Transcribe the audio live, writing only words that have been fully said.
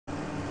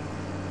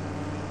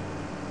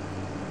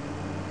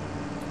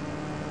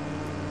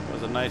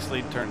was a nice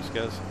lead turn,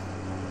 Skizz.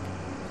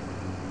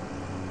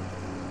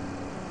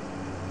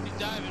 He's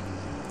diving.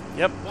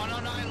 Yep.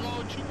 109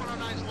 low,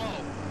 219's low.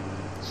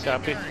 Same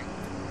Copy. bearing.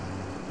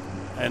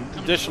 And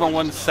Coming additional towards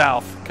one us,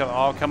 south,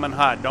 all coming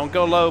hot. Don't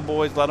go low,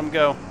 boys. Let them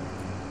go.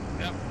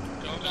 Yep.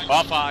 Going back.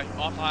 Off high,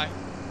 off high.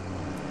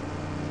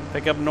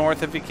 Pick up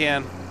north if you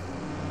can.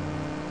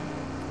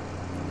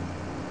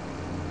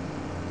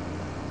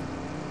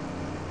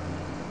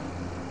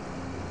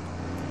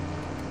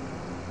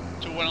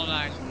 To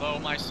 109, low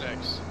my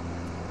 6.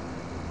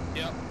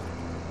 Yep.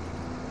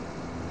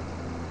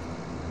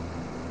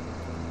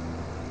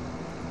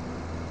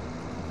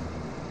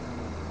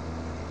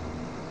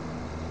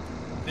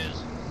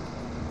 Biz.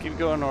 Keep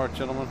going north,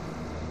 gentlemen.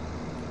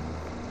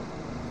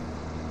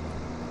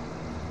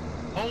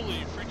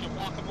 Holy freaking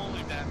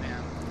guacamole,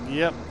 Batman.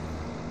 Yep.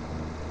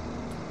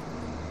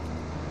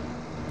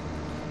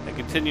 And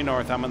continue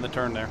north. I'm in the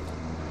turn there.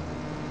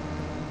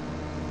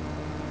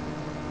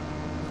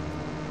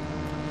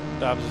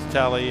 Dobbs'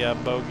 tally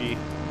bogey.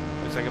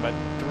 Looks like about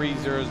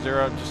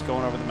 300, just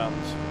going over the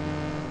mountains.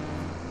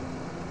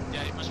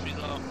 Yeah, he must be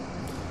low.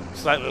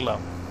 Slightly low.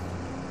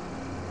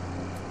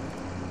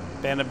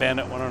 Bandit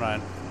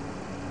 109.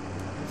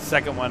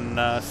 Second one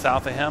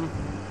south of him,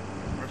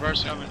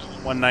 Reverse coming.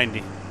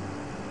 190.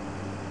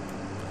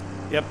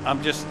 Yep,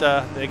 I'm just,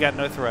 they got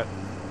no threat.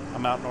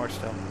 I'm out north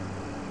still.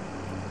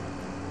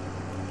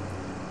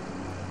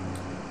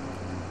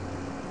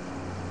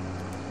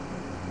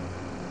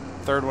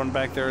 Third one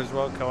back there as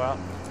well, go out.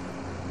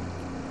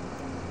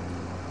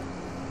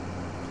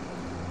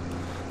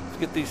 Let's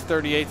get these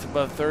 38s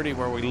above 30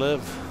 where we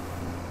live.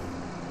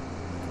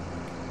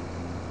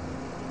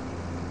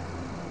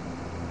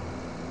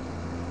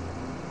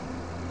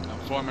 I'm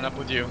forming up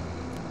with you.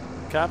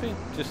 Copy.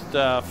 Just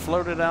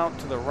float it out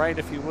to the right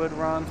if you would,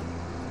 Ron.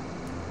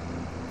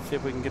 See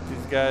if we can get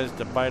these guys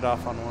to bite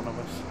off on one of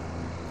us.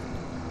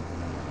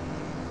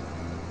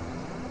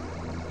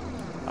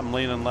 I'm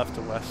leaning left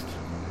to west.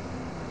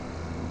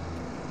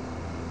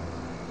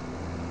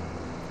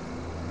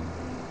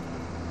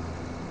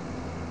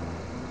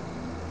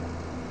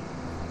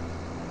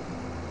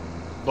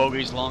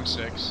 Bogey's long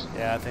 6.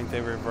 Yeah, I think they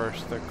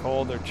reversed. They're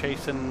cold. They're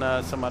chasing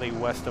somebody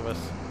west of us.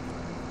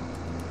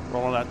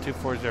 Rolling out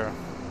 240.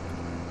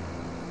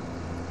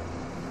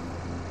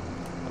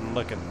 I'm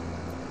looking.